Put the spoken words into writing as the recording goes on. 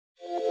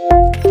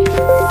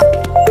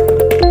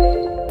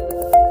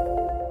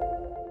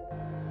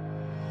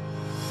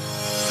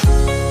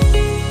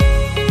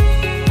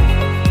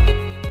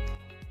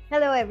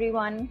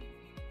everyone.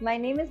 My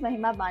name is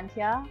Mahima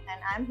Banthia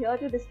and I'm here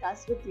to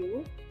discuss with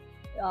you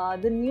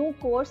the new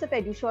course of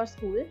EduSure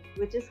School,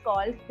 which is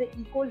called the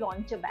Eco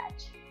Launcher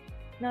Batch.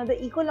 Now,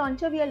 the Eco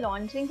Launcher we are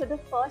launching for the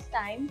first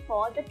time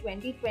for the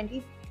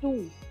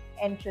 2022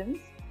 entrance.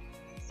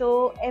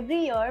 So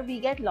every year we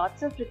get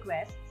lots of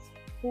requests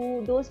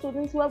those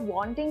students who are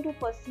wanting to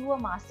pursue a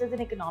master's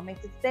in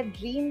economics. It's their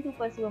dream to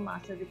pursue a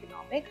master's in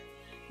economics,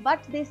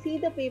 but they see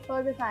the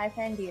papers of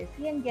ISI and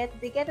DSE and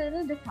they get a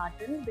little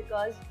disheartened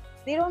because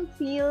they don't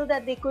feel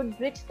that they could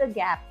bridge the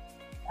gap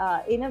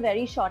in a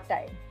very short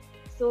time.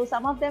 So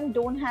some of them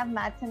don't have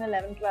maths in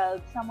 11,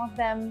 12. Some of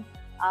them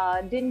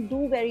didn't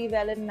do very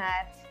well in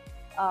maths.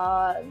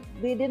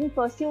 They didn't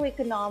pursue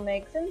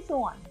economics and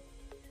so on.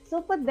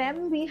 So for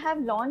them, we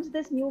have launched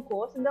this new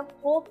course in the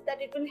hope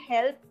that it will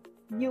help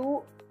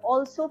you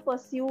also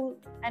pursue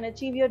and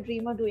achieve your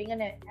dream of doing an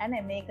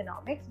MA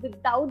economics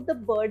without the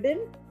burden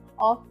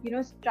of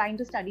trying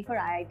to study for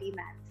IIT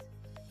maths.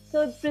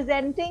 So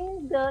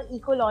presenting the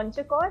Eco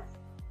Launcher course.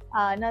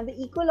 Now the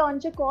Eco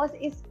Launcher course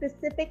is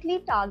specifically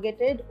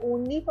targeted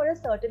only for a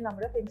certain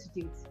number of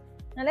institutes.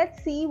 Now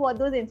let's see what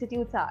those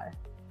institutes are.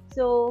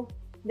 So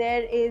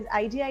there is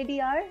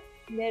IGIDR,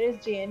 there is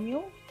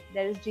JNU,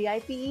 there is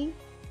GIPE,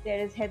 there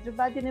is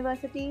Hyderabad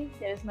University,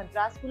 there is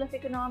Madras School of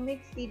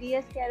Economics,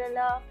 CDS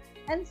Kerala,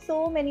 and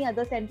so many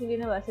other central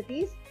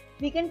universities.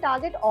 We can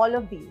target all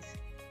of these.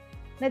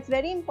 Now, it's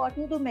very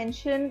important to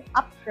mention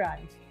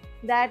upfront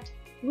that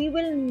we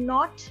will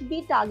not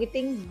be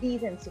targeting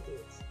these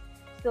institutes.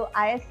 So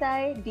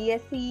ISI,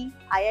 DSE,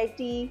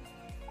 IIT,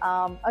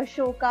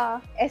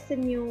 Ashoka,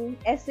 SNU,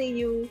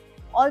 SAU,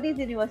 all these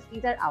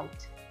universities are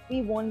out.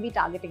 We won't be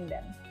targeting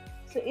them.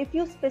 So if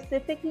you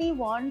specifically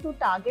want to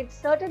target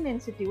certain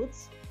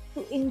institutes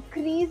to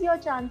increase your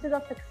chances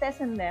of success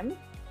in them,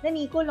 then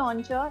Eco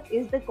Launcher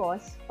is the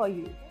course for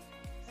you.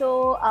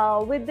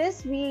 So with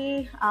this,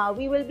 we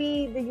will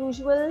be, the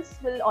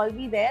usuals will all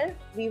be there.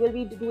 We will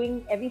be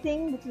doing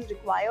everything which is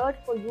required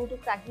for you to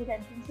crack these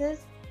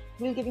entrances.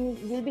 We'll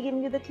be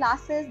giving you the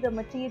classes, the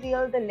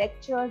material, the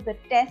lectures, the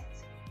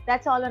tests.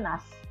 That's all on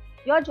us.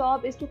 Your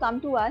job is to come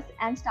to us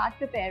and start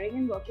preparing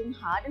and working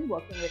hard and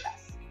working with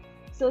us.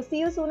 So see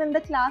you soon in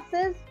the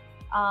classes.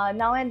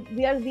 Now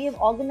we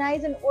have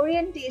organized an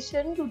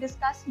orientation to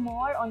discuss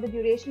more on the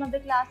duration of the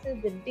classes,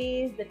 the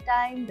days, the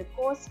time, the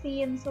course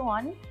fee, and so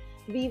on.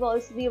 We've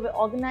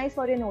organized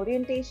for an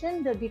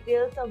orientation, the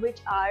details of which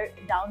are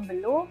down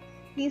below.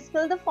 Please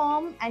fill the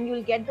form and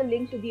you'll get the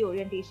link to the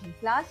orientation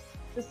class.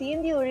 So see you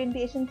in the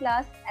orientation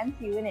class and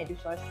see you in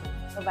EduSure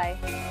School. Bye-bye.